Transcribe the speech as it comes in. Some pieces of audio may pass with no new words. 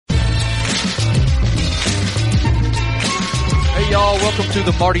welcome to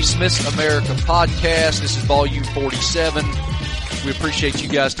the Marty Smith's America podcast. This is volume 47. We appreciate you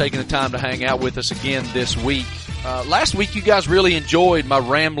guys taking the time to hang out with us again this week. Last week you guys really enjoyed my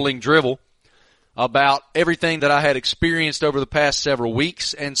rambling drivel about everything that I had experienced over the past several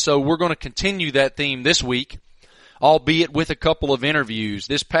weeks, and so we're going to continue that theme this week, albeit with a couple of interviews.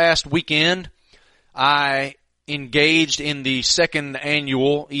 This past weekend, I engaged in the second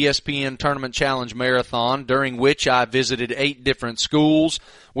annual ESPN Tournament Challenge Marathon, during which I visited 8 different schools.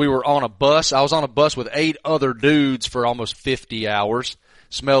 We were on a bus. I was on a bus with 8 other dudes for almost 50 hours.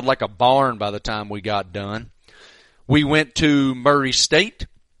 Smelled like a barn by the time we got done. We went to Murray State,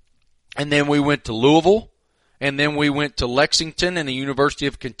 and then we went to Louisville, and then we went to Lexington and the University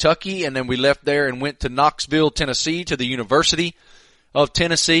of Kentucky, and then we left there and went to Knoxville, Tennessee, to the University of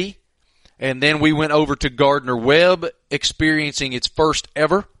Tennessee. And then we went over to Gardner-Webb, experiencing its first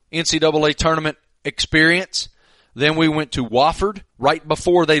ever NCAA tournament experience. Then we went to Wofford right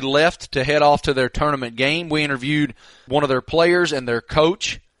before they left to head off to their tournament game. We interviewed one of their players and their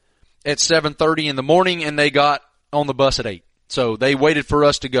coach at 7:30 in the morning, and they got on the bus at 8. So they waited for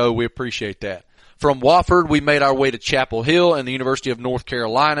us to go. We appreciate that. From Wofford, we made our way to Chapel Hill and the University of North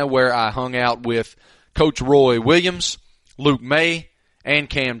Carolina, where I hung out with Coach Roy Williams, Luke May, and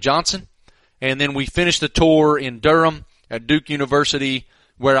Cam Johnson. And then we finished the tour in Durham at Duke University,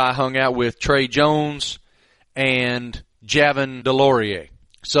 where I hung out with Trey Jones and Javin DeLaurier.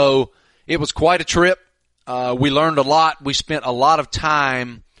 So it was quite a trip. We learned a lot. We spent a lot of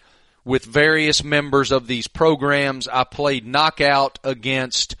time with various members of these programs. I played knockout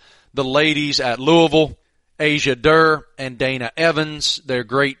against the ladies at Louisville, Asia Durr and Dana Evans. They're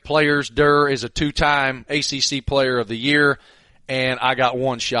great players. Durr is a 2-time ACC Player of the Year, and I got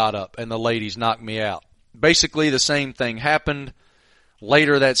one shot up, and the ladies knocked me out. Basically, the same thing happened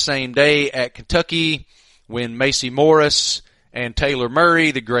later that same day at Kentucky when Macy Morris and Taylor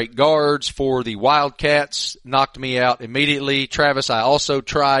Murray, the great guards for the Wildcats, knocked me out immediately. Travis, I also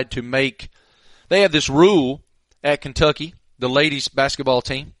tried to they have this rule at Kentucky, the ladies basketball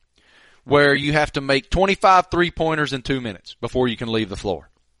team, where you have to make 25 three-pointers in 2 minutes before you can leave the floor.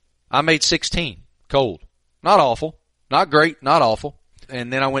 I made 16, cold. Not awful. Not great, not awful.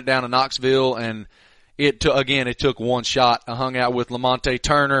 And then I went down to Knoxville, and it took one shot. I hung out with Lamonte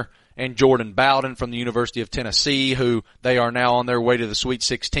Turner and Jordan Bowden from the University of Tennessee, who they are now on their way to the Sweet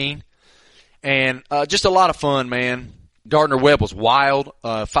 16. And just a lot of fun, man. Gardner-Webb was wild.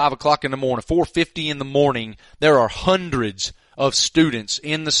 5 o'clock in the morning, 4:50 in the morning, there are hundreds of students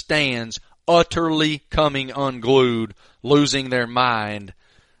in the stands utterly coming unglued, losing their mind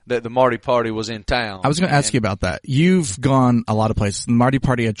that the Marty Party was in town. I was going to ask you about that. You've gone a lot of places. The Marty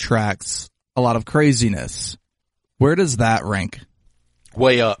Party attracts a lot of craziness. Where does that rank?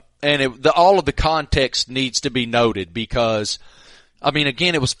 Way up. And all of the context needs to be noted because,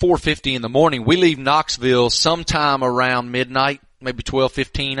 again, it was 4:50 in the morning. We leave Knoxville sometime around midnight, maybe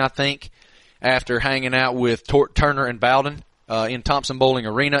 12:15, I think, after hanging out with Turner and Bowden in Thompson Bowling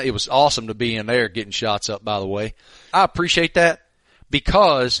Arena. It was awesome to be in there getting shots up, by the way. I appreciate that.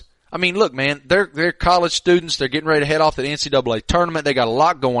 Because, look, man, they're college students. They're getting ready to head off to the NCAA tournament. They got a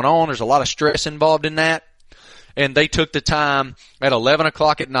lot going on. There's a lot of stress involved in that. And they took the time at 11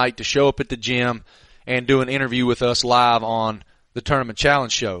 o'clock at night to show up at the gym and do an interview with us live on the Tournament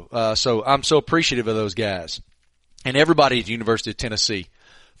Challenge show. So I'm so appreciative of those guys and everybody at the University of Tennessee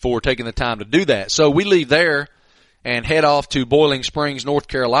for taking the time to do that. So we leave there and head off to Boiling Springs, North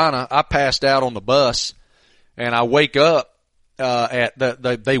Carolina. I passed out on the bus, and I wake up.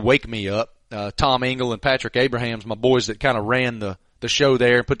 They wake me up. Tom Engel and Patrick Abrahams, my boys that kind of ran the show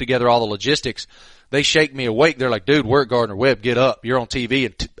there and put together all the logistics, they shake me awake. They're like, dude, we're at Gardner-Webb. Get up. You're on TV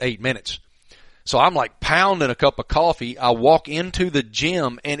in 8 minutes. So I'm like pounding a cup of coffee. I walk into the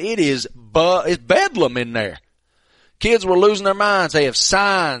gym, and it's bedlam in there. Kids were losing their minds. They have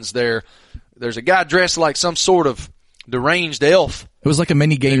signs. There's a guy dressed like some sort of deranged elf. It was like a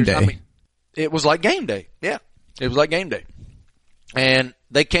mini game day. It was like game day. Yeah, it was like game day. And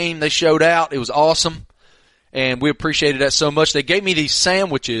they came, they showed out. It was awesome. And we appreciated that so much. They gave me these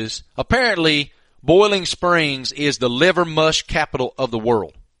sandwiches. Apparently, Boiling Springs is the liver mush capital of the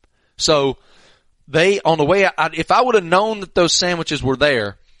world. So on the way out, if I would have known that those sandwiches were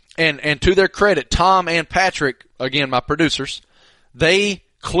there, and to their credit, Tom and Patrick, again, my producers, they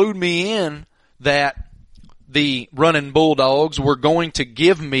clued me in that the Running Bulldogs were going to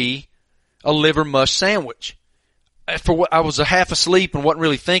give me a liver mush sandwich. I was half asleep and wasn't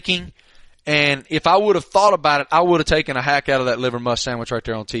really thinking, and if I would have thought about it, I would have taken a hack out of that liver mush sandwich right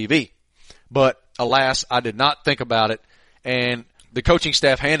there on TV. But alas, I did not think about it, and the coaching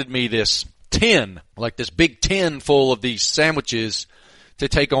staff handed me this tin, like this big tin full of these sandwiches to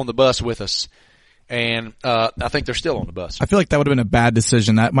take on the bus with us. And I think they're still on the bus. I feel like that would have been a bad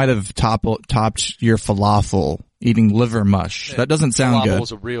decision. That might have topped your falafel, eating liver mush. That doesn't sound good.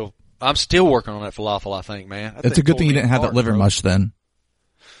 Was I'm still working on that falafel, I think, man. It's a good thing you didn't have that liver mush then.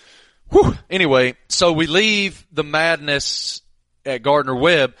 Whew. Anyway, so we leave the madness at Gardner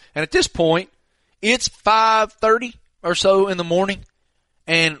Webb, and at this point, it's 5:30 or so in the morning,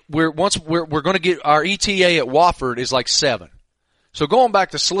 and we're going to get our ETA at Wofford is like 7. So going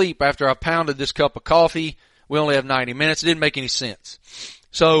back to sleep after I pounded this cup of coffee, we only have 90 minutes. It didn't make any sense.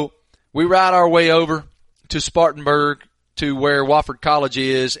 So we ride our way over to Spartanburg to where Wofford College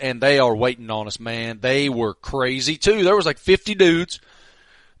is, and they are waiting on us, man. They were crazy too. There was like 50 dudes.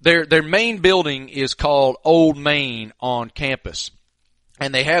 Their main building is called Old Main on campus.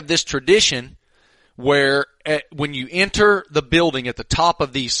 And they have this tradition where when you enter the building at the top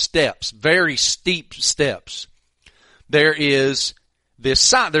of these steps, very steep steps, there is this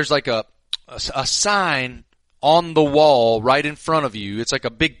sign. There's like a sign on the wall right in front of you. It's like a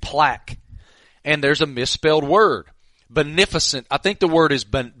big plaque. And there's a misspelled word. Beneficent. I think the word is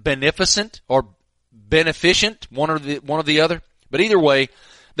beneficent or beneficent, one or the other. But either way,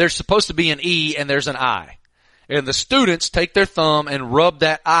 there's supposed to be an E and there's an I. And the students take their thumb and rub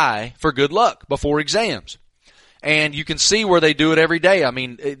that I for good luck before exams. And you can see where they do it every day. I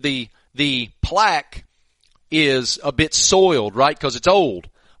mean, the plaque is a bit soiled, right? Because it's old.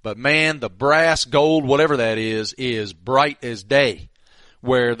 But man, the brass, gold, whatever that is bright as day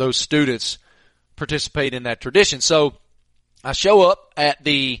where those students participate in that tradition. So I show up at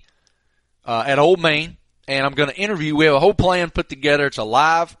at Old Main, and I'm going to interview. We have a whole plan put together. It's a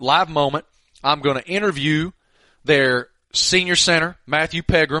live moment. I'm going to interview their senior center, Matthew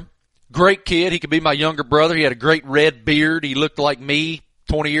Pegram. Great kid. He could be my younger brother. He had a great red beard. He looked like me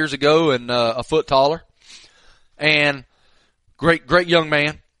 20 years ago and a foot taller. And great young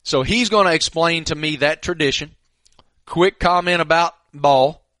man. So he's going to explain to me that tradition. Quick comment about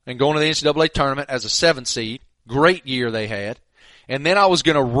ball and going to the NCAA tournament as a 7 seed. Great year they had. And then I was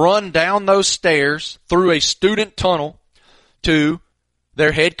going to run down those stairs through a student tunnel to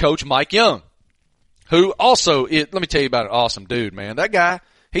their head coach, Mike Young, who also let me tell you about an awesome dude, man. That guy,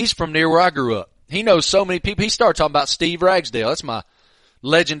 he's from near where I grew up. He knows so many people. He started talking about Steve Ragsdale. That's my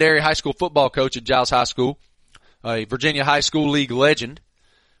legendary high school football coach at Giles High School, a Virginia High School League legend.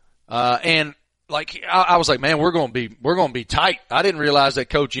 And like, I was like, man, we're going to be tight. I didn't realize that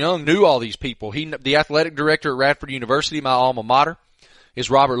Coach Young knew all these people. The athletic director at Radford University, my alma mater, is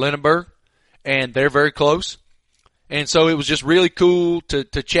Robert Lindenberg, and they're very close. And so it was just really cool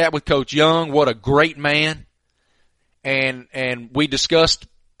to chat with Coach Young. What a great man. And we discussed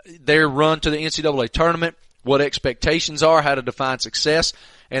their run to the NCAA tournament, what expectations are, how to define success.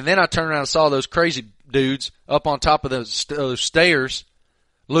 And then I turned around and saw those crazy dudes up on top of those stairs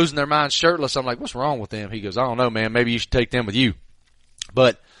losing their minds shirtless. I'm like, what's wrong with them? He goes, I don't know, man. Maybe you should take them with you.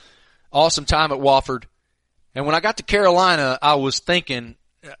 But awesome time at Wofford. And when I got to Carolina, I was thinking,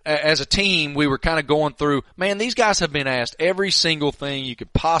 as a team, we were kind of going through, man, these guys have been asked every single thing you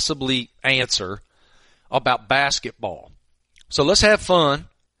could possibly answer about basketball. So let's have fun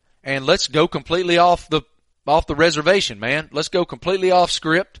and let's go completely off the reservation, man. Let's go completely off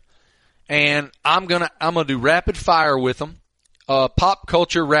script. And I'm gonna do rapid fire with them. Pop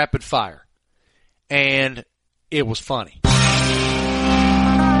culture rapid fire. And it was funny.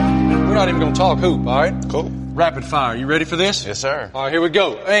 We're not even going to talk hoop, all right? Cool. Rapid fire. You ready for this? Yes, sir. All right, here we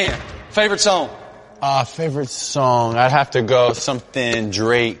go. And favorite song? Favorite song. I'd have to go something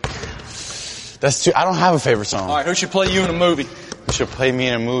Drake. I don't have a favorite song. All right, who should play you in a movie? Who should play me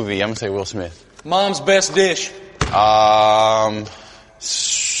in a movie? I'm going to say Will Smith. Mom's best dish?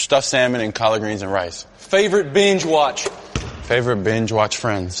 Stuffed salmon and collard greens and rice. Favorite binge watch? Favorite binge watch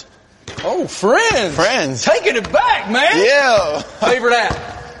Friends. Oh, Friends. Friends. Taking it back, man. Yeah. Favorite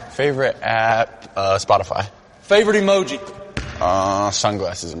app? Favorite app, Spotify. Favorite emoji?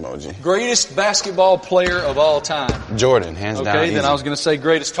 Sunglasses emoji. Greatest basketball player of all time? Jordan, hands down. Okay, then I was going to say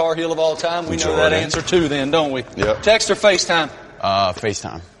greatest Tar Heel of all time. We know that answer too then, don't we? Yep. Text or FaceTime?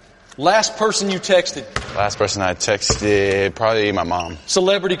 FaceTime. Last person you texted? Last person I texted, probably my mom.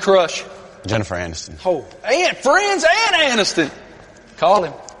 Celebrity crush? Jennifer Aniston. Oh, and Friends and Aniston. Call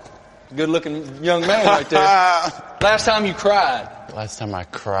him. Good looking young man right there. Last time you cried? Last time I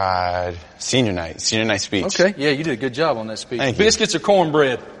cried, senior night speech. Okay, yeah, you did a good job on that speech. Thank you. Biscuits or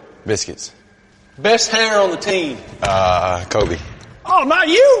cornbread? Biscuits. Best hair on the team? Kobe. Oh, not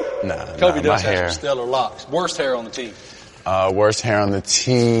you? Nah, Kobe does have hair. some stellar locks. Worst hair on the team? Worst hair on the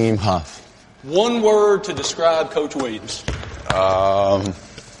team, Huff. One word to describe Coach Williams?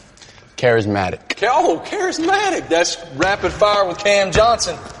 Charismatic. Oh, charismatic. That's rapid fire with Cam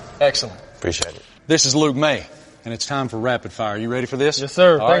Johnson. Excellent. Appreciate it. This is Luke May, and it's time for rapid fire. You ready for this? Yes,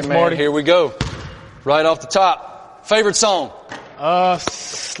 sir. All Thanks, right, man, Marty. here we go. Right off the top. Favorite song?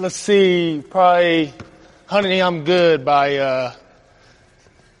 Let's see. Probably Honey, I'm Good by,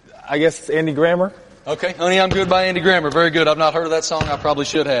 I guess, Andy Grammer. Okay, Honey, I'm Good by Andy Grammer. Very good. I've not heard of that song. I probably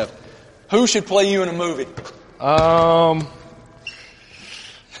should have. Who should play you in a movie?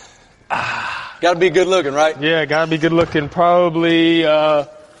 Got to be good looking, right? Yeah, gotta be good looking. Probably, my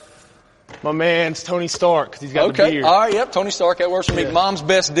man's Tony Stark, 'cause he's got the beard. All right, yep, Tony Stark. That works for me. Yeah. Mom's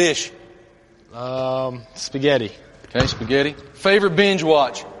best dish? Spaghetti. Okay, spaghetti. Favorite binge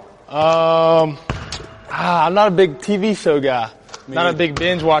watch? I'm not a big TV show guy. Not a big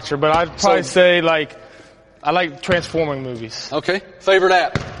binge watcher, but I'd probably say, like, I like Transforming movies. Okay. Favorite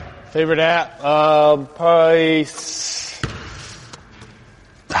app? Favorite app? Probably, it's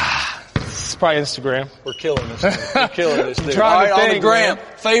probably Instagram. We're killing this thing. We're killing this thing. Trying All to right, on the think, gram. man.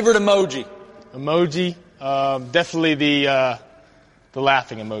 Favorite emoji? Emoji? Definitely the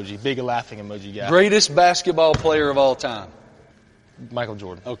laughing emoji. Big laughing emoji guy. Greatest basketball player of all time? Michael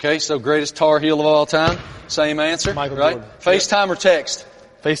Jordan. Okay, so greatest Tar Heel of all time? Same answer, Michael right? Jordan. FaceTime or text?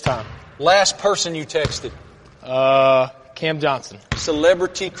 FaceTime. Last person you texted? Cam Johnson.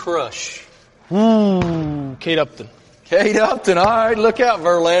 Celebrity crush? Ooh, Kate Upton. Kate Upton. All right, look out,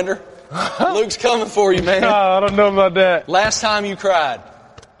 Verlander. Luke's coming for you, man. I don't know about that. Last time you cried?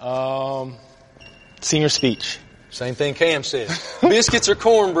 Senior speech. Same thing Cam said. Biscuits or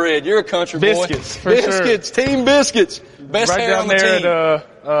cornbread? You're a country boy. Biscuits, for sure. Biscuits, team biscuits. Best Right hair down on the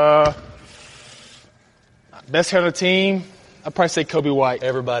there team. Best hair on the team. I'd probably say Kobe White.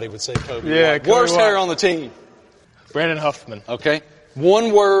 Everybody would say Kobe. Yeah, White. Kobe Worst White. hair on the team. Brandon Huffman. Okay.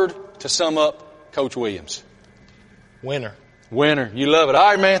 One word to sum up Coach Williams. Winner. Winner. You love it. All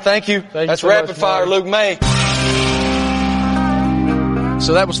right, man. Thank you. Thank you That's so Rapid much, Fire, Marty. Luke May.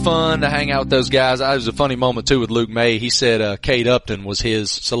 So that was fun to hang out with those guys. It was a funny moment, too, with Luke May. He said Kate Upton was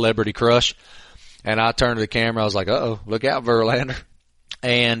his celebrity crush. And I turned to the camera. I was like, uh-oh, look out, Verlander.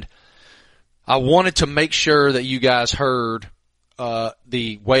 And I wanted to make sure that you guys heard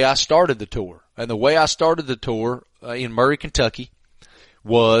the way I started the tour. And the way I started the tour in Murray, Kentucky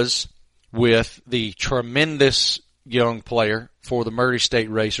was with the tremendous young player for the Murray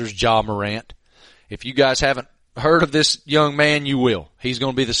State Racers, Ja Morant. If you guys haven't heard of this young man, you will. He's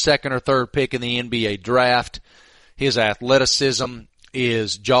going to be the second or third pick in the NBA draft. His athleticism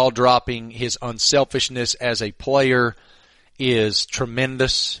is jaw-dropping. His unselfishness as a player is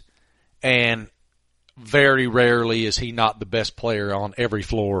tremendous. And very rarely is he not the best player on every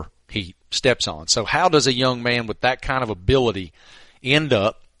floor he steps on. So how does a young man with that kind of ability end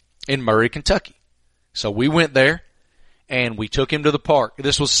up in Murray, Kentucky? So we went there and we took him to the park.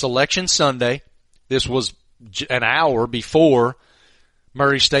 This was Selection Sunday. This was an hour before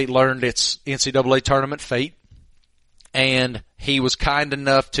Murray State learned its NCAA tournament fate. And he was kind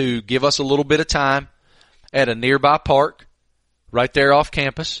enough to give us a little bit of time at a nearby park right there off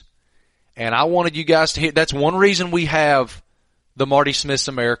campus. And I wanted you guys to hear, that's one reason we have the Marty Smith's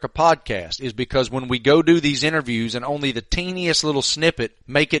America podcast, is because when we go do these interviews and only the teeniest little snippet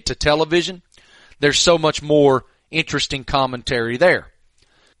make it to television, there's so much more interesting commentary there.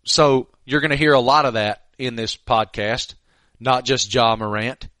 So you're going to hear a lot of that in this podcast, not just Ja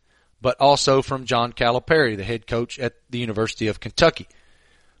Morant, but also from John Calipari, the head coach at the University of Kentucky.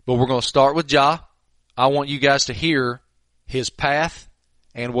 But we're going to start with Ja. I want you guys to hear his path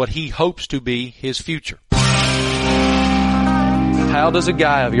and what he hopes to be his future. How does a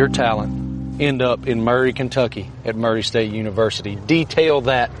guy of your talent end up in Murray, Kentucky at Murray State University? Detail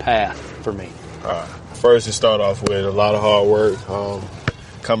that path for me. First, it started off with a lot of hard work.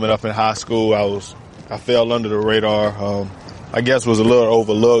 Coming up in high school, I fell under the radar. I guess was a little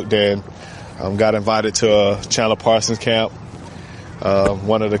overlooked, and got invited to a Chandler Parsons camp.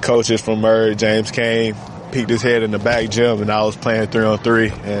 One of the coaches from Murray, James Kane, peeked his head in the back gym, and I was playing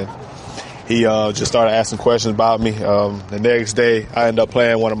 3-on-3, and he just started asking questions about me. The next day, I ended up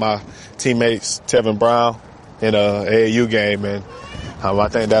playing one of my teammates, Tevin Brown, in a AAU game, and I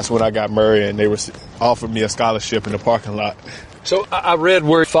think that's when I got Murray, and they offered me a scholarship in the parking lot. So I read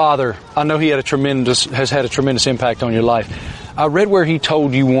where father, I know he has had a tremendous impact on your life. I read where he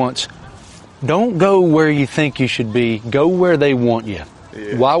told you once, don't go where you think you should be, go where they want you.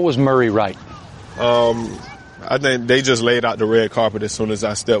 Yeah. Why was Murray right? I think they just laid out the red carpet as soon as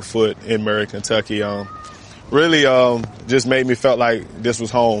I stepped foot in Murray, Kentucky. Really just made me felt like this was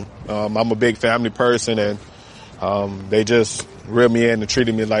home. I'm a big family person, and they just reeled me in and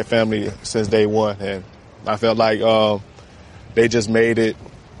treated me like family since day one. And I felt like they just made it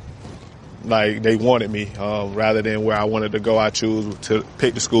like they wanted me, rather than where I wanted to go. I choose to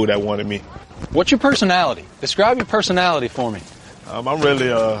pick the school that wanted me. What's your personality? Describe your personality for me. I'm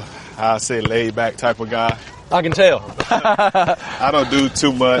really I say laid back type of guy. I can tell. I don't do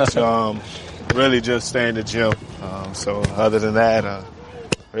too much. Really just stay in the gym. So other than that,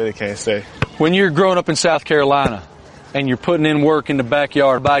 really can't say. When you're growing up in South Carolina and you're putting in work in the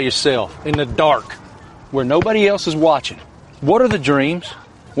backyard by yourself in the dark where nobody else is watching, what are the dreams?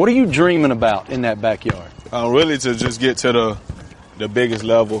 What are you dreaming about in that backyard? Really to just get to the biggest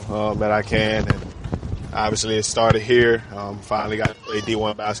level that I can. And obviously it started here. Finally got to play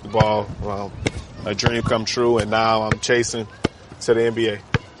D1 basketball. A dream come true, and now I'm chasing to the NBA.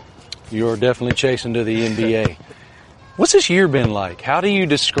 You're definitely chasing to the NBA. What's this year been like? How do you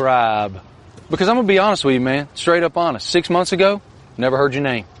describe, because I'm going to be honest with you, man, straight up honest. 6 months ago, never heard your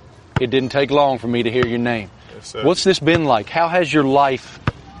name. It didn't take long for me to hear your name. Yes, sir. What's this been like? How has your life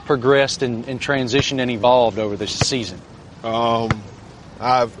progressed and transitioned and evolved over this season?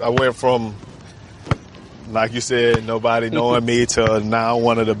 I went from, like you said, nobody knowing me to now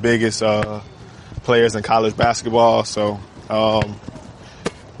one of the biggest players in college basketball. So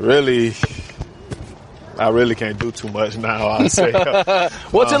really, I really can't do too much now, I'd say.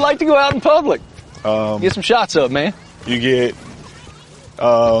 What's it like to go out in public? Get some shots up, man. You get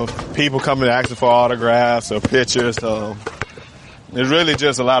people coming asking for autographs or pictures. There's really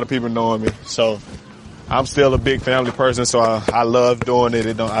just a lot of people knowing me. So I'm still a big family person, so I love doing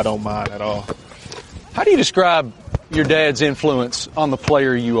it. I don't mind at all. How do you describe your dad's influence on the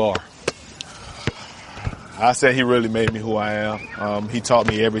player you are? I said he really made me who I am. He taught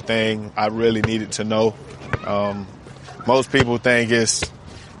me everything I really needed to know. Most people think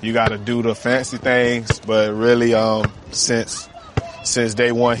you got to do the fancy things, but really, since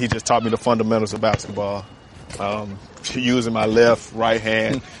day one, he just taught me the fundamentals of basketball. Using my left, right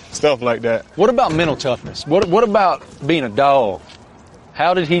hand, stuff like that. What about mental toughness? What about being a dog?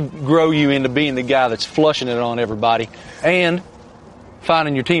 How did he grow you into being the guy that's flushing it on everybody and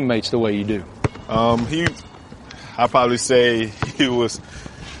finding your teammates the way you do? I'd probably say he was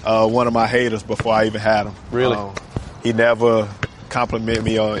one of my haters before I even had him. Really? He never complimented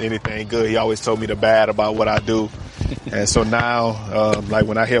me on anything good. He always told me the bad about what I do. And so now, like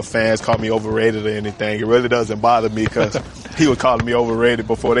when I hear fans call me overrated or anything, it really doesn't bother me because he was calling me overrated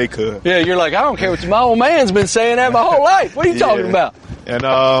before they could. Yeah, you're like, I don't care what my old man's been saying that my whole life. What are you talking about? And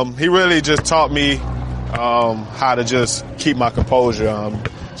he really just taught me how to just keep my composure,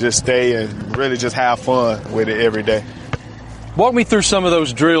 just stay and really just have fun with it every day. Walk me through some of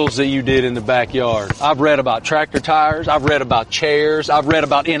those drills that you did in the backyard. I've read about tractor tires. I've read about chairs. I've read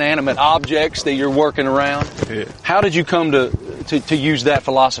about inanimate objects that you're working around. Yeah. How did you come to use that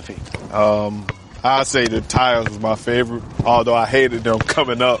philosophy? I'd say the tires was my favorite, although I hated them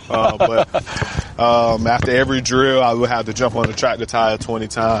coming up. But after every drill, I would have to jump on the tractor tire 20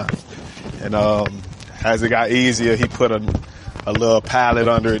 times. And as it got easier, he put a little pallet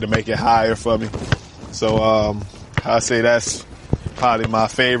under it to make it higher for me. So I'd say that's probably my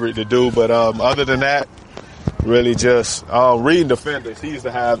favorite to do. But other than that, really just reading defenders.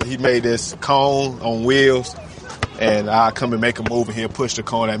 He made this cone on wheels, and I come and make a move, and he'll push the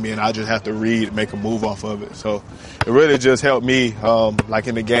cone at me, and I just have to read and make a move off of it. So it really just helped me, like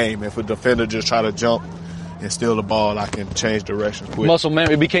in the game. If a defender just try to jump and steal the ball, I can change directions quick.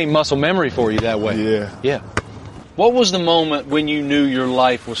 It became muscle memory for you that way. Yeah. What was the moment when you knew your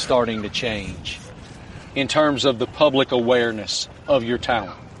life was starting to change in terms of the public awareness of your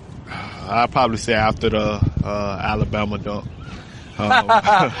talent? I'd probably say after the Alabama dunk.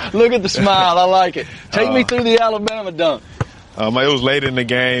 Look at the smile. I like it. Take me through the Alabama dunk. It was late in the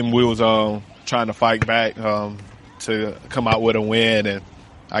game. We was trying to fight back to come out with a win, and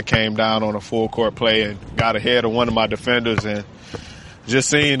I came down on a full court play and got ahead of one of my defenders and just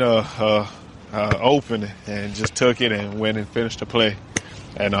seen open and just took it and went and finished the play.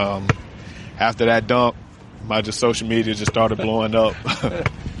 And after that dunk, my social media just started blowing up.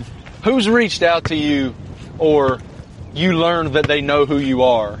 Who's reached out to you, or you learned that they know who you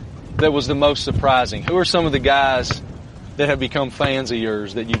are, that was the most surprising? Who are some of the guys that have become fans of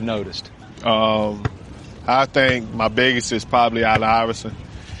yours that you've noticed? I think my biggest is probably Allen Iverson.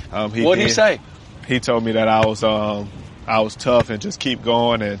 What did he say? He told me that I was tough and just keep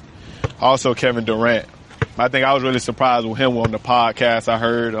going, and also Kevin Durant. I think I was really surprised with him on the podcast. I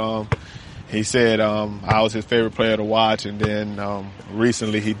heard he said I was his favorite player to watch, and then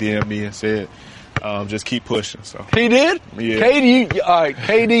recently he DM'd me and said just keep pushing. So he did? Yeah.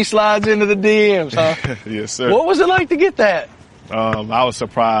 KD slides into the DMs, huh? Yes, sir. What was it like to get that? I was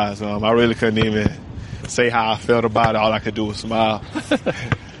surprised. I really couldn't even say how I felt about it. All I could do was smile.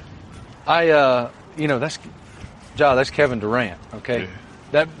 That's Kevin Durant, okay?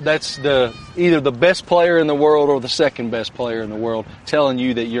 Yeah. That's either the best player in the world or the second best player in the world telling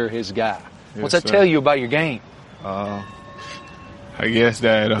you that you're his guy. Yes, What's that tell you about your game? I guess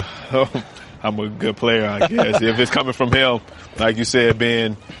that I'm a good player, I guess. If it's coming from him, like you said,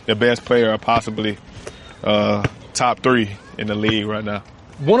 being the best player or possibly top 3 in the league right now.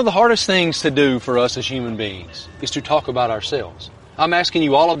 One of the hardest things to do for us as human beings is to talk about ourselves. I'm asking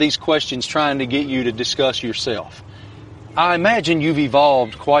you all of these questions trying to get you to discuss yourself. I imagine you've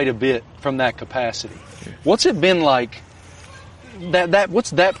evolved quite a bit from that capacity. Yeah. What's it been like?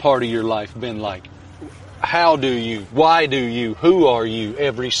 What's that part of your life been like? How do you? Why do you? Who are you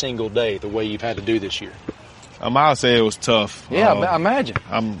every single day the way you've had to do this year? I'll say it was tough. Yeah, I imagine.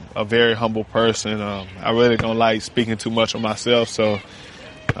 I'm a very humble person. I really don't like speaking too much of myself, so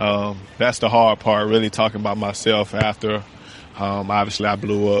that's the hard part, really talking about myself after, obviously, I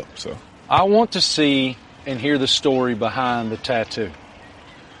blew up. So I want to see and hear the story behind the tattoo,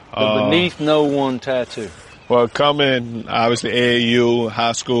 the Beneath No One tattoo. Well, coming, obviously, AAU,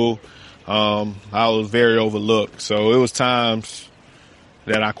 high school, I was very overlooked. So it was times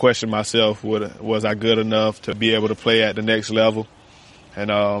that I questioned myself, was I good enough to be able to play at the next level?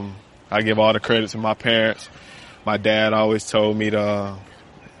 And I give all the credit to my parents. My dad always told me that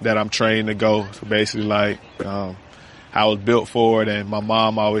I'm trained to go. So basically, I was built for it, and my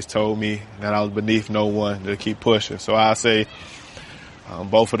mom always told me that I was beneath no one to keep pushing. So I say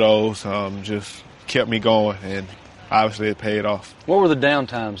both of those just kept me going, and obviously it paid off. What were the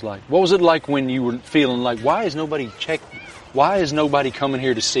downtimes like? What was it like when you were feeling like, why is nobody coming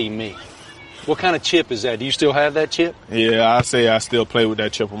here to see me? What kind of chip is that? Do you still have that chip? Yeah, I say I still play with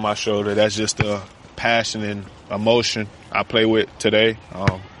that chip on my shoulder. That's just the passion and emotion I play with today.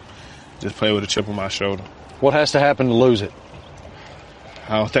 Just play with a chip on my shoulder. What has to happen to lose it?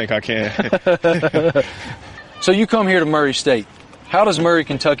 I don't think I can. So you come here to Murray State. How does Murray,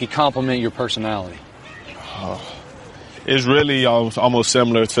 Kentucky complement your personality? It's really almost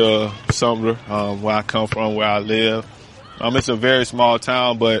similar to Sumter, where I come from, where I live. It's a very small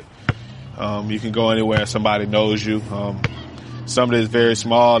town, but you can go anywhere and somebody knows you. Sumter is very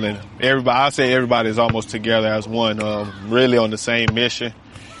small, and I say everybody is almost together as one, really on the same mission.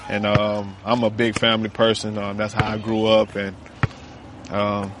 And I'm a big family person. That's how I grew up, and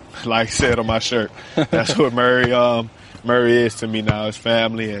like I said on my shirt, that's what Murray is to me now. It's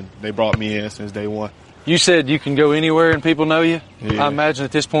family, and they brought me in since day one. You said you can go anywhere and people know you? Yeah. I imagine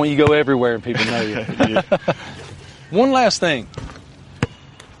at this point you go everywhere and people know you. Yeah. One last thing.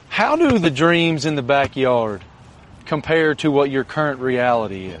 How do the dreams in the backyard compare to what your current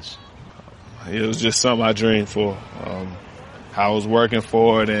reality is? It was just something I dreamed for. I was working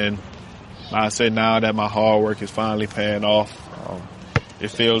for it, and I say now that my hard work is finally paying off. It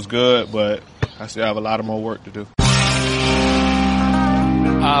feels good, but I still have a lot of more work to do.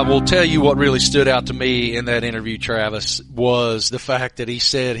 I will tell you what really stood out to me in that interview, Travis, was the fact that he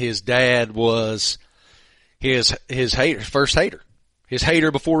said his dad was his first hater, his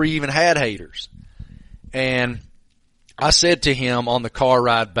hater before he even had haters. And I said to him on the car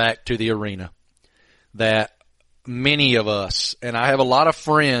ride back to the arena that many of us, and I have a lot of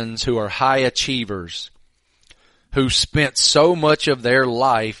friends who are high achievers, who spent so much of their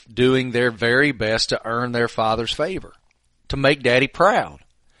life doing their very best to earn their father's favor, to make daddy proud.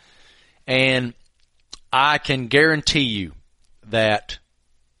 And I can guarantee you that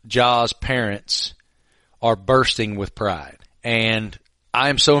Ja's parents are bursting with pride. And I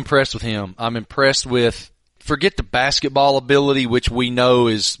am so impressed with him. I'm impressed with, forget the basketball ability, which we know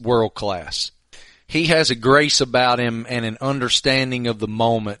is world class. He has a grace about him and an understanding of the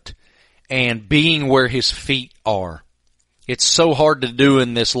moment and being where his feet are. It's so hard to do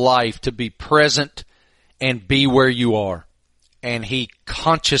in this life, to be present and be where you are. And he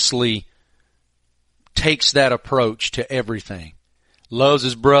consciously takes that approach to everything. Loves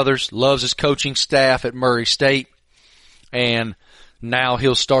his brothers, loves his coaching staff at Murray State, and now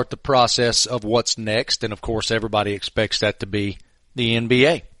he'll start the process of what's next. And of course, everybody expects that to be the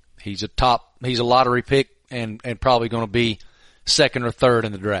NBA. He's a lottery pick and probably going to be second or third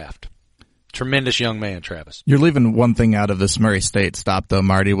in the draft. Tremendous young man, Travis. You're leaving one thing out of this Murray State stop, though,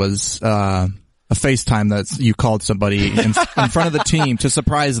 Marty, was a FaceTime that you called somebody in front of the team to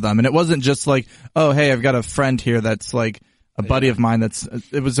surprise them. And it wasn't just like, oh, hey, I've got a friend here that's like a buddy of mine.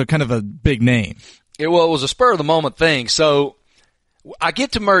 It was a kind of a big name. It was a spur of the moment thing. So I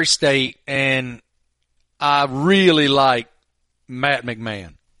get to Murray State and I really like Matt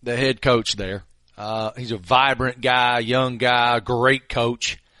McMahon, the head coach there. He's a vibrant guy, young guy, great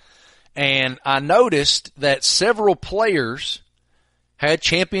coach. And I noticed that several players had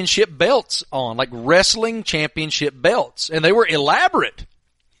championship belts on, like wrestling championship belts, and they were elaborate.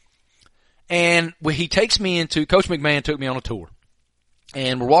 And Coach McMahon took me on a tour.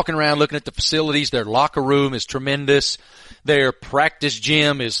 And we're walking around looking at the facilities. Their locker room is tremendous. Their practice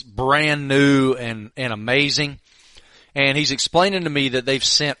gym is brand new and amazing. And he's explaining to me that they've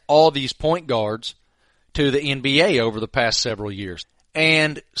sent all these point guards to the NBA over the past several years.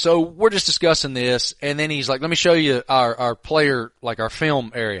 And so we're just discussing this, and then he's like, let me show you our player, like our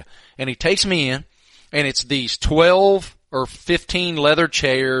film area. And he takes me in, and it's these 12 or 15 leather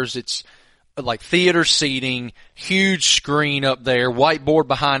chairs. It's like theater seating, huge screen up there, whiteboard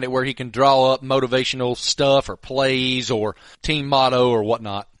behind it where he can draw up motivational stuff or plays or team motto or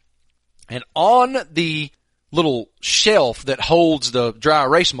whatnot. And on the little shelf that holds the dry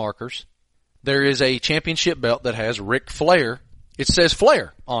erase markers, there is a championship belt that has Ric Flair. It says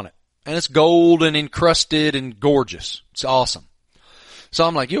Flair on it, and it's gold and encrusted and gorgeous. It's awesome. So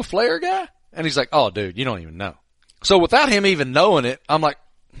I'm like, you a Flair guy? And he's like, oh, dude, you don't even know. So without him even knowing it, I'm like,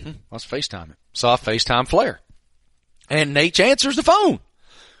 let's FaceTime him. So I FaceTime Flair. And Nate answers the phone.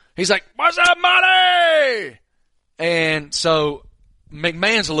 He's like, what's up, Monty? And so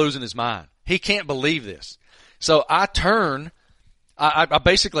McMahon's losing his mind. He can't believe this. So I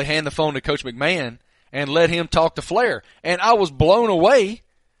basically hand the phone to Coach McMahon and let him talk to Flair. And I was blown away,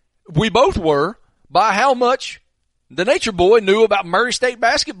 we both were, by how much the Nature Boy knew about Murray State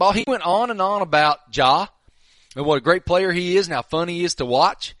basketball. He went on and on about Ja and what a great player he is and how fun he is to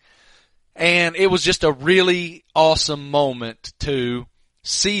watch. And it was just a really awesome moment to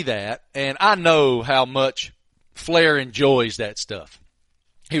see that. And I know how much Flair enjoys that stuff.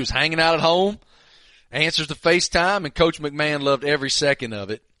 He was hanging out at home, answers the FaceTime, and Coach McMahon loved every second of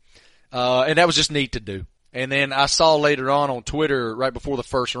it. And that was just neat to do. And then I saw later on Twitter, right before the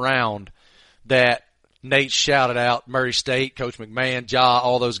first round, that Nate shouted out Murray State, Coach McMahon, Ja,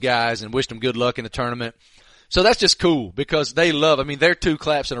 all those guys, and wished them good luck in the tournament. So that's just cool because they love, they're two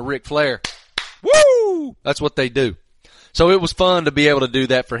claps and a Ric Flair. Woo! That's what they do. So it was fun to be able to do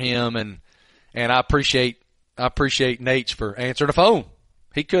that for him, and I appreciate Nate for answering the phone.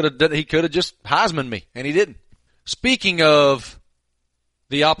 He could have just Heisman me, and he didn't. Speaking of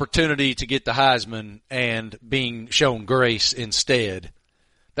the opportunity to get the Heisman and being shown grace instead,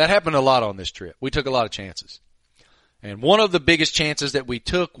 that happened a lot on this trip. We took a lot of chances. And one of the biggest chances that we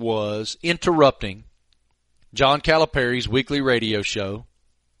took was interrupting John Calipari's weekly radio show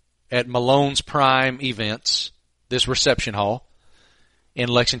at Malone's Prime Events, this reception hall in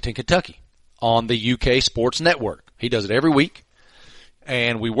Lexington, Kentucky, on the UK Sports Network. He does it every week.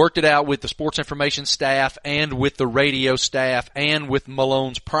 And we worked it out with the sports information staff and with the radio staff and with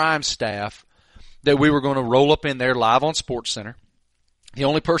Malone's Prime staff that we were going to roll up in there live on SportsCenter. The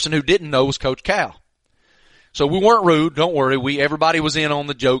only person who didn't know was Coach Cal. So we weren't rude. Don't worry. Everybody was in on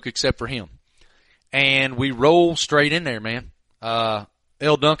the joke except for him. And we roll straight in there, man. L.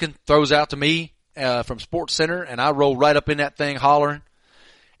 Duncan throws out to me from SportsCenter, and I roll right up in that thing hollering.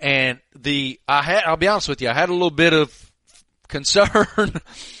 And I'll be honest with you, I had a little bit of concern.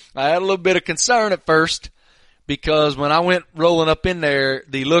 I had a little bit of concern at first because when I went rolling up in there,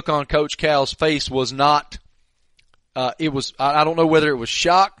 the look on Coach Cal's face was not, I don't know whether it was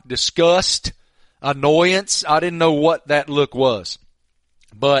shock, disgust, annoyance. I didn't know what that look was.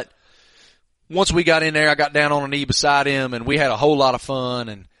 But once we got in there, I got down on a knee beside him, and we had a whole lot of fun.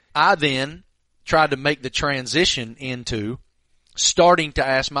 And I then tried to make the transition into starting to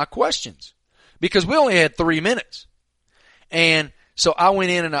ask my questions because we only had 3 minutes. And so I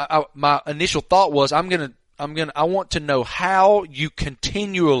went in, and my initial thought was, I want to know how you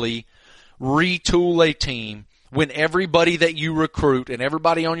continually retool a team when everybody that you recruit and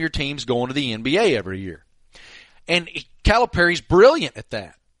everybody on your team's going to the NBA every year. And Calipari's brilliant at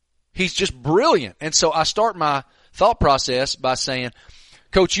that. He's just brilliant. And so I start my thought process by saying,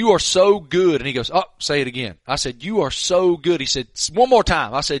 Coach, you are so good. And he goes, oh, say it again. I said, you are so good. He said, one more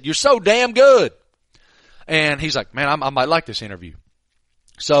time. I said, you're so damn good. And he's like, man, I might like this interview.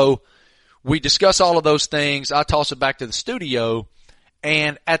 So we discuss all of those things. I toss it back to the studio.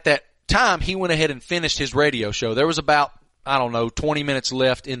 And at that time, he went ahead and finished his radio show. There was about, 20 minutes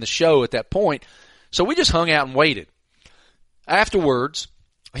left in the show at that point. So we just hung out and waited. Afterwards,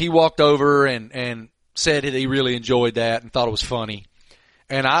 he walked over and said that he really enjoyed that and thought it was funny.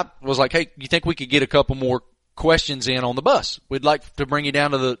 And I was like, hey, you think we could get a couple more questions in on the bus? We'd like to bring you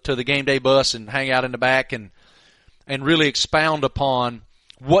down to the game day bus and hang out in the back and really expound upon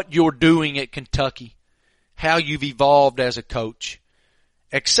what you're doing at Kentucky, how you've evolved as a coach,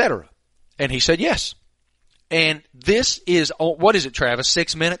 etc. And he said yes. And this is, what is it, Travis,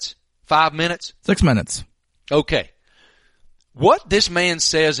 6 minutes? 5 minutes? 6 minutes. Okay. What this man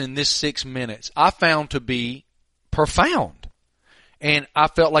says in this 6 minutes, I found to be profound. And I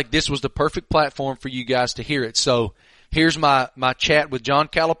felt like this was the perfect platform for you guys to hear it. So here's my chat with John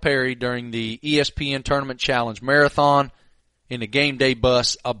Calipari during the ESPN Tournament Challenge Marathon in the game day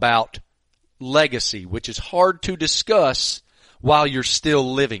bus about legacy, which is hard to discuss while you're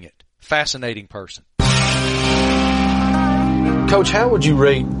still living it. Fascinating person. Coach, how would you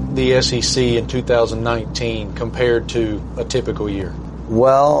rate the SEC in 2019 compared to a typical year?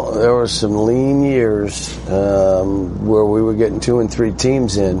 Well, there were some lean years where we were getting 2 and 3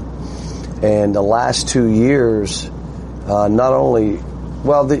 teams in. And the last 2 years, not only,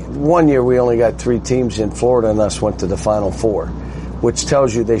 well, the one year we only got 3 teams in. Florida and us went to the Final Four, which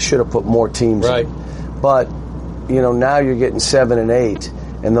tells you they should have put more teams in. But, you know, now you're getting 7 and 8,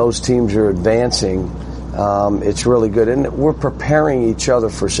 and those teams are advancing. It's really good. And we're preparing each other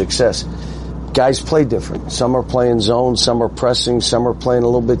for success. Guys play different. Some are playing zone, some are pressing, some are playing a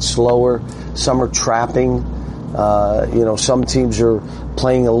little bit slower, some are trapping. You know, some teams are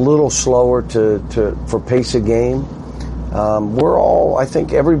playing a little slower for pace of game. We're all, I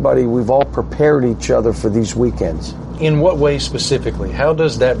think everybody, we've all prepared each other for these weekends. In what way specifically? How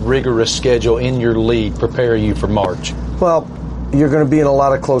does that rigorous schedule in your league prepare you for March? Well, you're going to be in a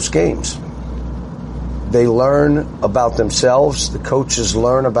lot of close games. They learn about themselves. The coaches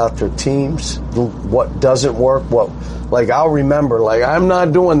learn about their teams, what doesn't work. Like I'll remember, like I'm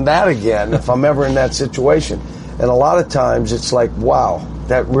not doing that again if I'm ever in that situation. And a lot of times it's like, wow,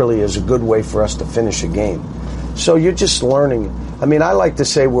 that really is a good way for us to finish a game. So you're just learning. I mean, I like to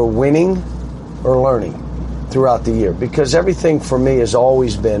say we're winning or learning throughout the year because everything for me has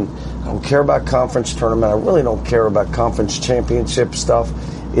always been, I don't care about conference tournament. I really don't care about conference championship stuff.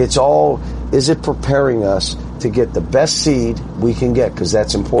 It's all, is it preparing us to get the best seed we can get, because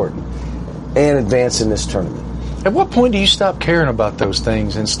that's important, and advance in this tournament. At what point do you stop caring about those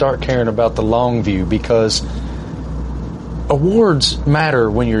things and start caring about the long view? Because awards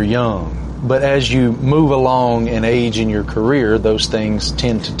matter when you're young, but as you move along and age in your career, those things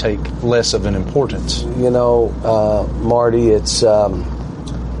tend to take less of an importance. You know, Marty, it's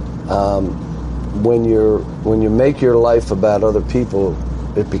when you make your life about other people,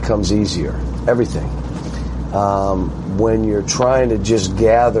 it becomes easier. Everything. When you're trying to just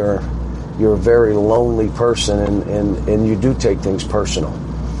gather, you're a very lonely person, and you do take things personal.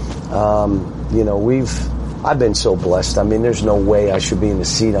 You know, I've been so blessed. I mean, there's no way I should be in the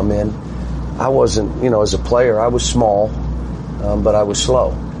seat I'm in. I wasn't, you know, as a player, I was small, but I was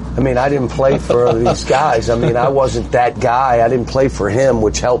slow. I mean, I didn't play for these guys. I mean, I wasn't that guy. I didn't play for him,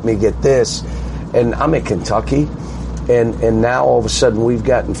 which helped me get this. And I'm in Kentucky. And now all of a sudden we've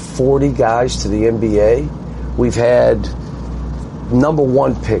gotten 40 guys to the NBA. We've had number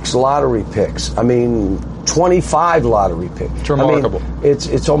 1 picks, lottery picks. I mean, 25 lottery picks. It's remarkable. I mean,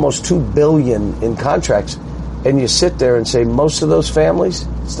 it's almost $2 billion in contracts. And you sit there and say, most of those families,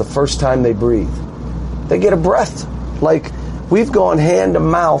 it's the first time they breathe. They get a breath. Like, we've gone hand to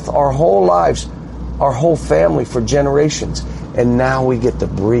mouth our whole lives, our whole family for generations. And now we get to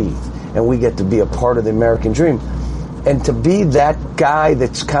breathe. And we get to be a part of the American dream. And to be that guy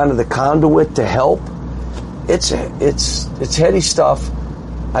that's kind of the conduit to help, it's heady stuff.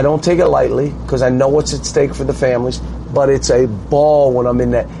 I don't take it lightly because I know what's at stake for the families, but it's a ball when I'm in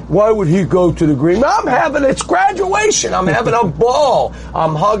that. Why would he go to the green? It's graduation. I'm having a ball.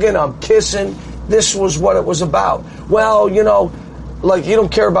 I'm hugging, I'm kissing. This was what it was about. Well, you know, like you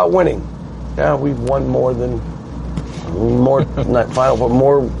don't care about winning. Yeah, we've won more, not final, but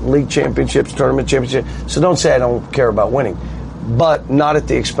more league championships, tournament championships. So don't say I don't care about winning, but not at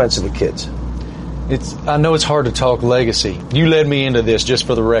the expense of the kids. I know it's hard to talk legacy. You led me into this, just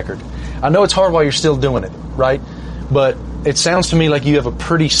for the record. I know it's hard while you're still doing it, right? But it sounds to me like you have a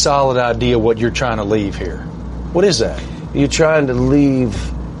pretty solid idea what you're trying to leave here. What is that? You're trying to leave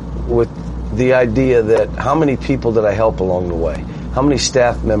with the idea that how many people did I help along the way? How many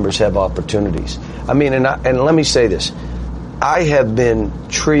staff members have opportunities? I mean, and let me say this. I have been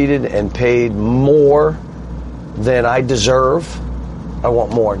treated and paid more than I deserve. I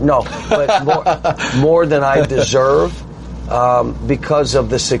want more. No, but more than I deserve because of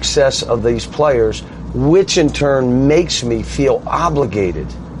the success of these players, which in turn makes me feel obligated.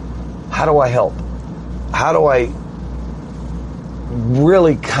 How do I help? How do I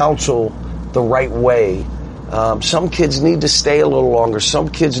really counsel the right way? Some kids need to stay a little longer. Some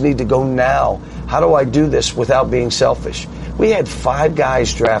kids need to go now. How do I do this without being selfish? We had 5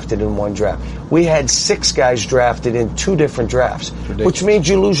 guys drafted in one draft. We had 6 guys drafted in 2 different drafts, which means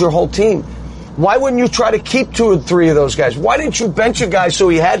you lose your whole team. Why wouldn't you try to keep 2 or 3 of those guys? Why didn't you bench a guy so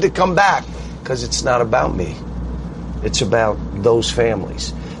he had to come back? Because it's not about me. It's about those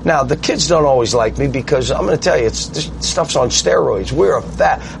families. Now, the kids don't always like me because I'm going to tell you, this stuff's on steroids.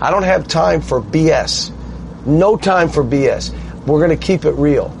 I don't have time for BS. No time for BS. We're going to keep it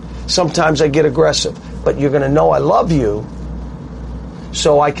real. Sometimes I get aggressive, but you're going to know I love you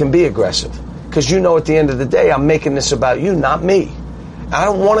so I can be aggressive. Because at the end of the day, I'm making this about you, not me. I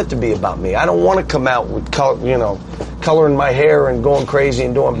don't want it to be about me. I don't want to come out with coloring my hair and going crazy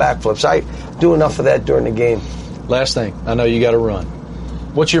and doing backflips. I do enough of that during the game. Last thing, I know you got to run.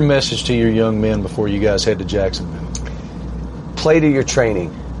 What's your message to your young men before you guys head to Jacksonville? Play to your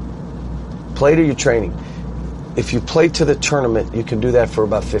training. Play to your training. If you play to the tournament, you can do that for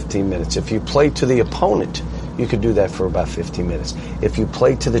about 15 minutes. If you play to the opponent, you can do that for about 15 minutes. If you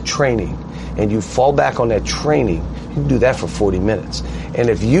play to the training and you fall back on that training, you can do that for 40 minutes. And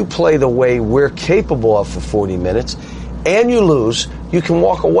if you play the way we're capable of for 40 minutes and you lose, you can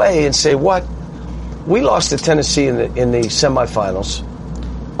walk away and say, what? We lost to Tennessee in the semifinals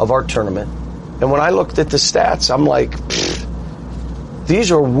of our tournament. And when I looked at the stats, I'm like,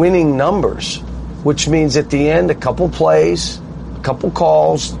 these are winning numbers, which means at the end, a couple plays, a couple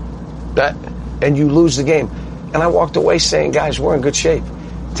calls, and you lose the game. And I walked away saying, guys, we're in good shape.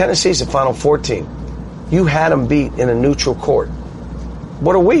 Tennessee's a Final Four team. You had them beat in a neutral court.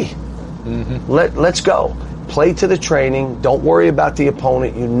 What are we? Mm-hmm. Let's go. Play to the training. Don't worry about the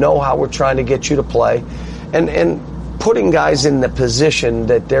opponent. You know how we're trying to get you to play. And putting guys in the position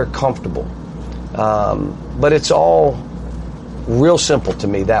that they're comfortable. But it's all real simple to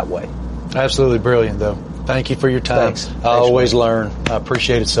me that way. Absolutely brilliant, though. Thank you for your time. Thanks. I always learn. I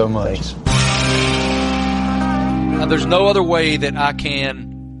appreciate it so much. Thanks. Now, there's no other way that I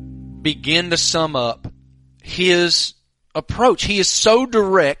can begin to sum up his approach. He is so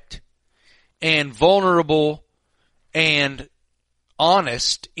direct and vulnerable and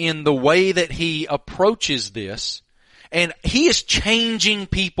honest in the way that he approaches this. And he is changing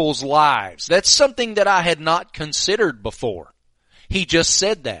people's lives. That's something that I had not considered before. He just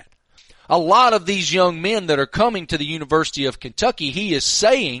said that. A lot of these young men that are coming to the University of Kentucky, he is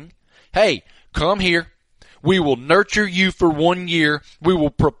saying, hey, come here. We will nurture you for 1 year. We will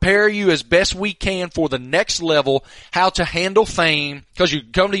prepare you as best we can for the next level, how to handle fame. Because you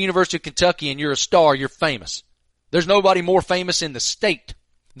come to the University of Kentucky and you're a star, you're famous. There's nobody more famous in the state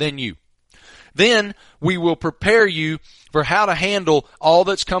than you. Then we will prepare you for how to handle all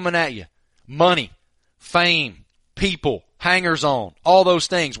that's coming at you. Money, fame, people, hangers-on, all those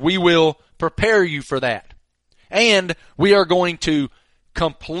things. We will prepare you for that. And we are going to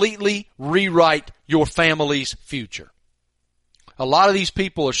completely rewrite your family's future. A lot of these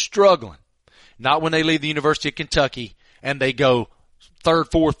people are struggling. Not when they leave the University of Kentucky and they go 3rd,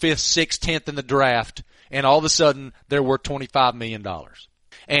 4th, 5th, 6th, 10th in the draft, and all of a sudden they're worth $25 million.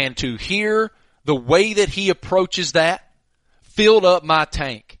 And to hear the way that he approaches that filled up my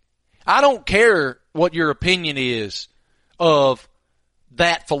tank. I don't care what your opinion is of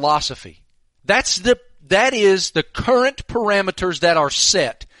that philosophy. That is the current parameters that are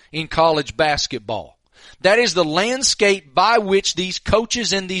set in college basketball. That is the landscape by which these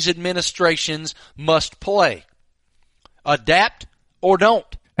coaches and these administrations must play. Adapt or don't.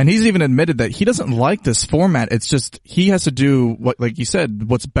 And he's even admitted that he doesn't like this format. It's just he has to do what, like you said,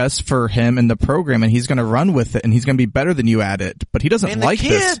 what's best for him and the program, and he's going to run with it, and he's going to be better than you at it. But he doesn't like this.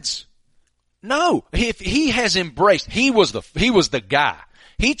 And the kids. No, if he has embraced. He was the guy.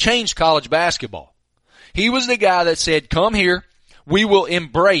 He changed college basketball. He was the guy that said, "Come here. We will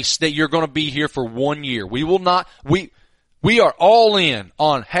embrace that you're going to be here for 1 year. We will not. We are all in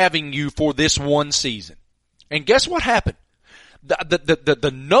on having you for this one season." And guess what happened?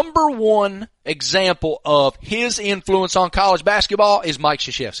 The number one example of his influence on college basketball is Mike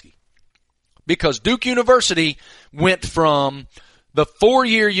Krzyzewski. Because Duke University went from the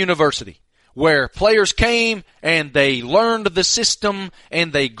 4-year university where players came and they learned the system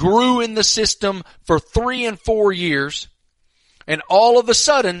and they grew in the system for 3 and 4 years. And all of a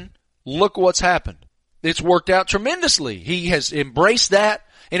sudden, look what's happened. It's worked out tremendously. He has embraced that,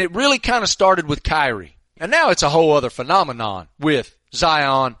 and it really kind of started with Kyrie. And now it's a whole other phenomenon with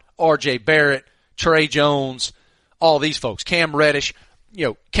Zion, R.J. Barrett, Trey Jones, all these folks, Cam Reddish.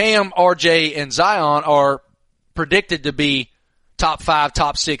 Cam, R.J., and Zion are predicted to be top 5,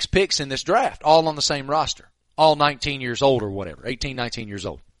 top 6 picks in this draft, all on the same roster, all 19 years old or whatever, 18, 19 years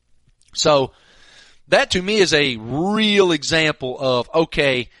old. So that to me is a real example of,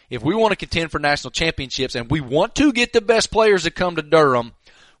 okay, if we want to contend for national championships and we want to get the best players to come to Durham,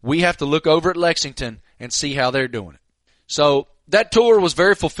 we have to look over at Lexington and see how they're doing it. So that tour was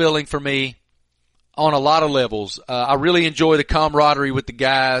very fulfilling for me on a lot of levels. I really enjoy the camaraderie with the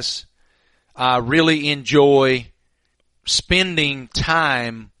guys. I really enjoy spending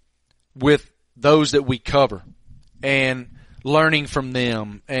time with those that we cover and learning from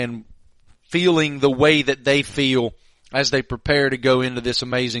them and feeling the way that they feel as they prepare to go into this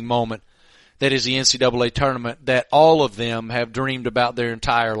amazing moment that is the NCAA tournament that all of them have dreamed about their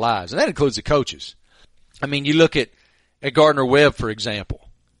entire lives. And that includes the coaches. I mean, you look at Gardner-Webb, for example.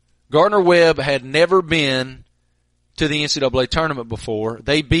 Gardner-Webb had never been to the NCAA tournament before.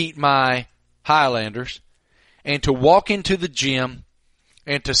 They beat my Highlanders. And to walk into the gym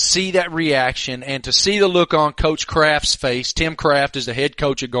and to see that reaction and to see the look on Coach Kraft's face. Tim Kraft is the head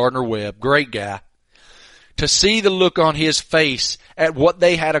coach at Gardner-Webb. Great guy. To see the look on his face at what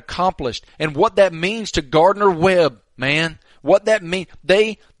they had accomplished and what that means to Gardner-Webb, man. What that means.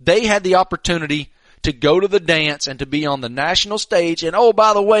 They had the opportunity to go to the dance and to be on the national stage and, oh,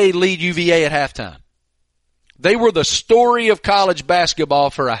 by the way, lead UVA at halftime. They were the story of college basketball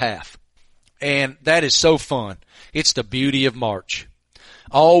for a half. And that is so fun. It's the beauty of March.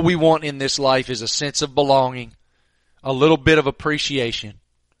 All we want in this life is a sense of belonging, a little bit of appreciation,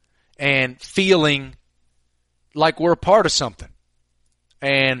 and feeling like we're a part of something.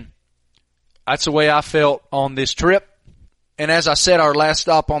 And that's the way I felt on this trip. And as I said, our last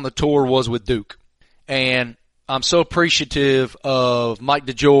stop on the tour was with Duke. And I'm so appreciative of Mike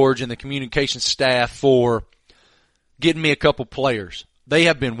DeGeorge and the communications staff for getting me a couple players. They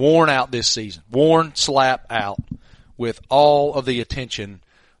have been worn out this season, worn slap out with all of the attention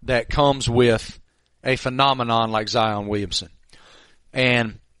that comes with a phenomenon like Zion Williamson.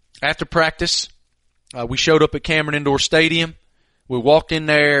 And after practice, we showed up at Cameron Indoor Stadium. We walked in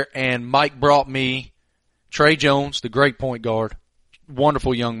there, and Mike brought me Trey Jones, the great point guard,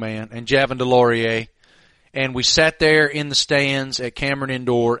 wonderful young man, and Javin DeLaurier. And we sat there in the stands at Cameron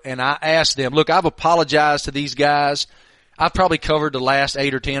Indoor, and I asked them, look, I've apologized to these guys. I've probably covered the last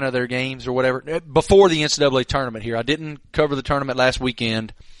 8 or 10 of their games or whatever before the NCAA tournament here. I didn't cover the tournament last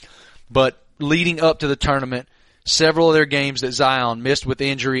weekend, but leading up to the tournament, several of their games that Zion missed with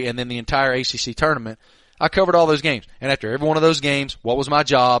injury and then the entire ACC tournament, I covered all those games. And after every one of those games, what was my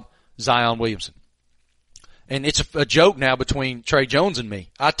job? Zion Williamson. And it's a joke now between Trey Jones and me.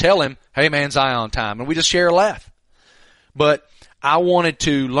 I tell him, hey man, Zion time. And we just share a laugh. But I wanted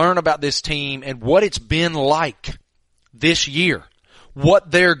to learn about this team and what it's been like this year,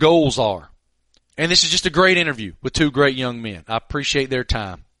 what their goals are. And this is just a great interview with 2 great young men. I appreciate their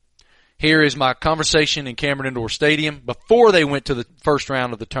time. Here is my conversation in Cameron Indoor Stadium before they went to the first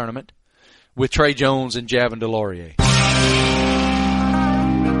round of the tournament with Trey Jones and Javin DeLaurier.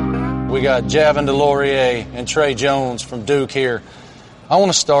 We got Javin DeLaurier and Trey Jones from Duke here. I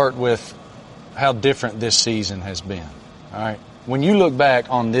want to start with how different this season has been. All right. When you look back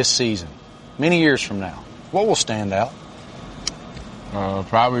on this season, many years from now, what will stand out?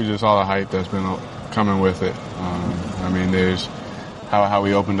 Probably just all the hype that's been coming with it. I mean, there's how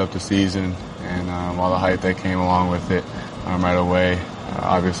we opened up the season and all the hype that came along with it right away.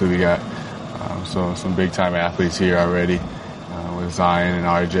 Obviously, we got some big-time athletes here already with Zion and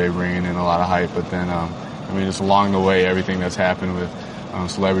RJ bringing in a lot of hype. But then, I mean, just along the way, everything that's happened with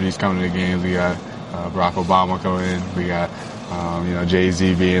celebrities coming to the games. We got Barack Obama coming in. We got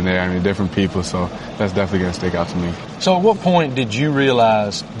Jay-Z being there. I mean, different people. So that's definitely going to stick out to me. So at what point did you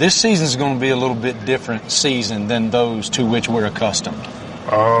realize this season is going to be a little bit different season than those to which we're accustomed?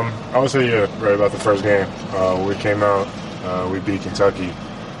 I would say, right about the first game. We came out, we beat Kentucky.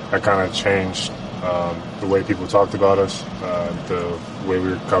 That kind of changed the way people talked about us, the way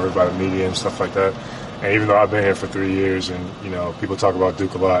we were covered by the media and stuff like that. And even though I've been here for 3 years and, people talk about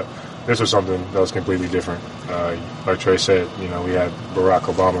Duke a lot, this was something that was completely different. Like Trey said, we had Barack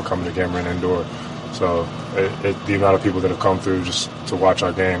Obama coming to Cameron Indoor. So the amount of people that have come through just to watch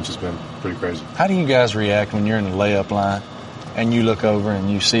our games has been pretty crazy. How do you guys react when you're in the layup line and you look over and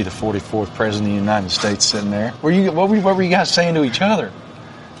you see the 44th President of the United States sitting there? What were you guys saying to each other?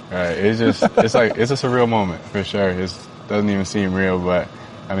 It's just a surreal moment for sure. It doesn't even seem real, but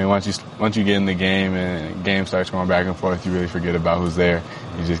I mean, once you get in the game and the game starts going back and forth, you really forget about who's there.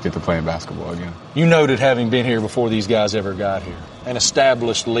 You just get to playing basketball again. You noted having been here before these guys ever got here, an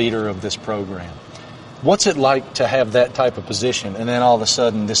established leader of this program. What's it like to have that type of position, and then all of a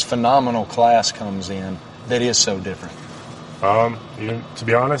sudden this phenomenal class comes in that is so different? To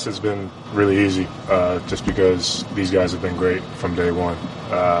be honest, it's been really easy, just because these guys have been great from day one.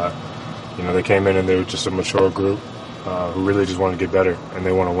 They came in and they were just a mature group who really just want to get better and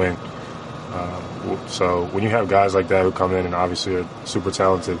they want to win. So when you have guys like that who come in and obviously are super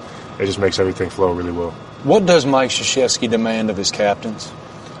talented, it just makes everything flow really well. What does Mike Krzyzewski demand of his captains?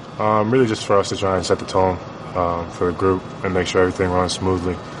 Really just for us to try and set the tone for the group and make sure everything runs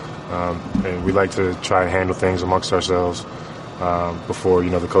smoothly. and we like to try and handle things amongst ourselves before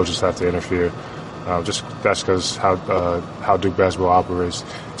the coaches have to interfere. Just that's because how Duke basketball operates.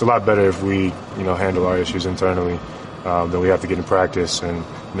 It's a lot better if we handle our issues internally than we have to get in practice and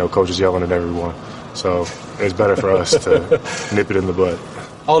coaches yelling at everyone. So it's better for us to nip it in the bud.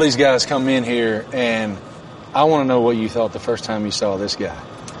 All these guys come in here, and I want to know what you thought the first time you saw this guy.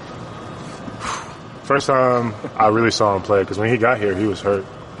 First time I really saw him play, because when he got here, he was hurt.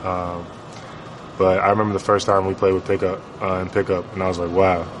 But I remember the first time we played with pickup, and I was like,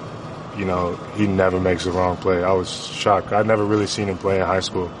 wow, he never makes a wrong play. I was shocked. I'd never really seen him play in high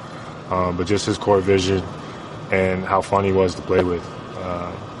school. But just his court vision and how fun he was to play with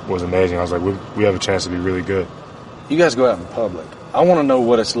was amazing. I was like, we have a chance to be really good. You guys go out in public. I want to know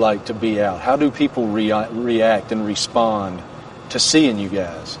what it's like to be out. How do people react and respond to seeing you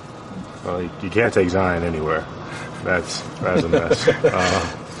guys? Well, you can't take Zion anywhere. That's a mess.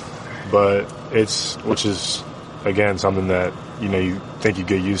 But which is, again, something that, you think you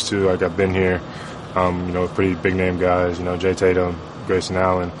get used to. Like, I've been here, with pretty big name guys, Jay Tatum, Grayson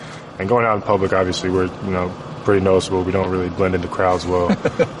Allen. And going out in public, obviously, we're, pretty noticeable. We don't really blend into crowds well.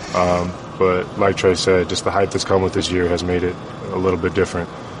 But like Trey said, just the hype that's come with this year has made it a little bit different,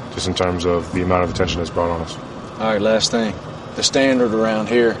 just in terms of the amount of attention that's brought on us. All right, last thing. The standard around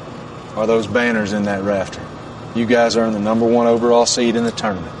here are those banners in that rafter. You guys earned the number 1 overall seed in the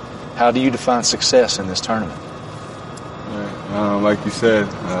tournament. How do you define success in this tournament? Like you said,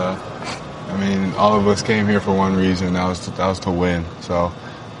 all of us came here for one reason. That was to win. So,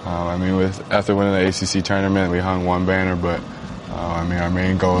 after winning the ACC tournament, we hung one banner, but our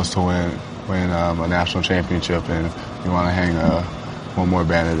main goal is to win a national championship, and we want to hang one more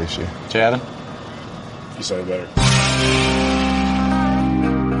banner this year. Chadden? You said it better.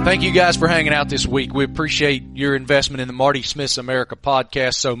 Thank you guys for hanging out this week. We appreciate your investment in the Marty Smith's America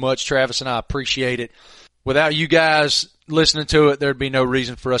podcast so much. Travis and I appreciate it. Without you guys listening to it, there'd be no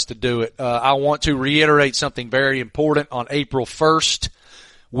reason for us to do it. I want to reiterate something very important. On April 1st,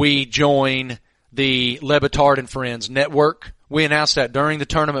 we join the Le Batard and Friends Network. We announced that during the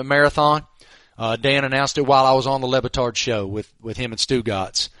Tournament Marathon. Dan announced it while I was on the Le Batard show with him and Stu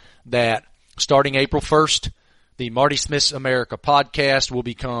Gotts, that starting April 1st, the Marty Smith's America podcast will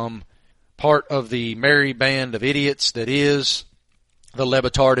become part of the merry band of idiots that is the Le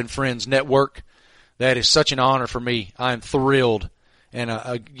Batard and Friends Network. That is such an honor for me. I am thrilled. And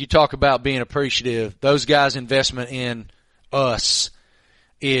you talk about being appreciative. Those guys' investment in us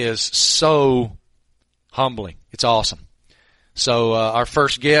is so humbling. It's awesome. So our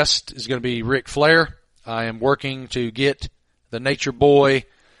first guest is going to be Ric Flair. I am working to get the Nature Boy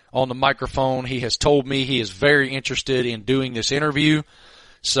on the microphone. He has told me he is very interested in doing this interview.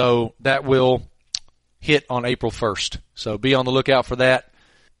 So that will hit on April 1st. So be on the lookout for that.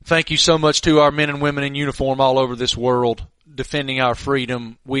 Thank you so much to our men and women in uniform all over this world defending our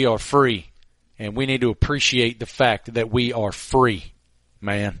freedom. We are free, and we need to appreciate the fact that we are free,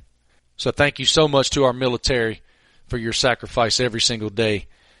 man. So thank you so much to our military for your sacrifice every single day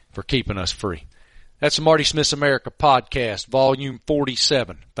for keeping us free. That's the Marty Smith's America podcast, volume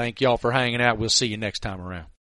 47. Thank y'all for hanging out. We'll see you next time around.